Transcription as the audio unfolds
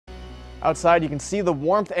Outside, you can see the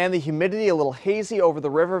warmth and the humidity, a little hazy over the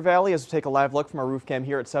river valley as we take a live look from our roof cam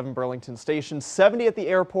here at 7 Burlington Station. 70 at the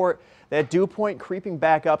airport, that dew point creeping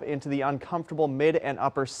back up into the uncomfortable mid and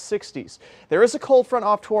upper 60s. There is a cold front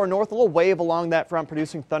off to our north, a little wave along that front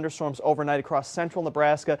producing thunderstorms overnight across central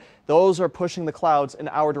Nebraska. Those are pushing the clouds in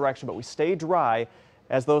our direction, but we stay dry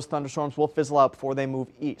as those thunderstorms will fizzle out before they move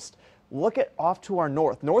east. Look at off to our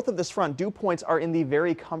north. North of this front, dew points are in the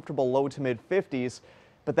very comfortable low to mid 50s.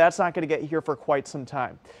 But that's not going to get here for quite some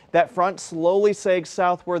time. That front slowly sags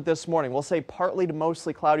southward this morning. We'll say partly to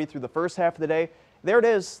mostly cloudy through the first half of the day. There it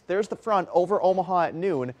is. There's the front over Omaha at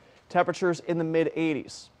noon. Temperatures in the mid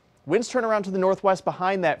 80s. Winds turn around to the northwest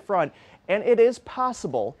behind that front, and it is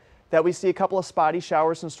possible that we see a couple of spotty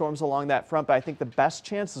showers and storms along that front, but I think the best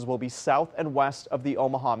chances will be south and west of the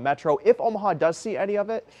Omaha metro. If Omaha does see any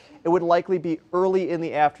of it, it would likely be early in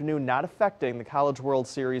the afternoon, not affecting the College World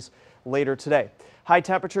Series later today. High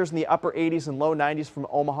temperatures in the upper 80s and low 90s from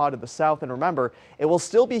Omaha to the south. And remember, it will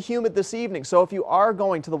still be humid this evening. So if you are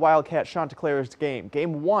going to the Wildcat Chanticleer's game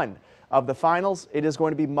 1 of the finals, it is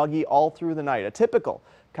going to be muggy all through the night. A typical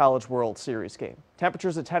College World Series game.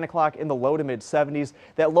 Temperatures at 10 o'clock in the low to mid 70s.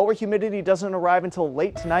 That lower humidity doesn't arrive until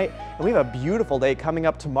late tonight. And we have a beautiful day coming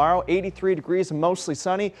up tomorrow. 83 degrees and mostly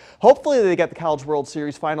sunny. Hopefully they get the College World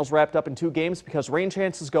Series finals wrapped up in 2 games because rain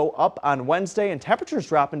chances go up on Wednesday and temperatures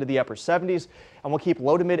drop into the upper 70s. And we'll keep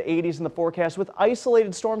low to mid 80s in the forecast with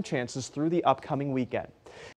isolated storm chances through the upcoming weekend.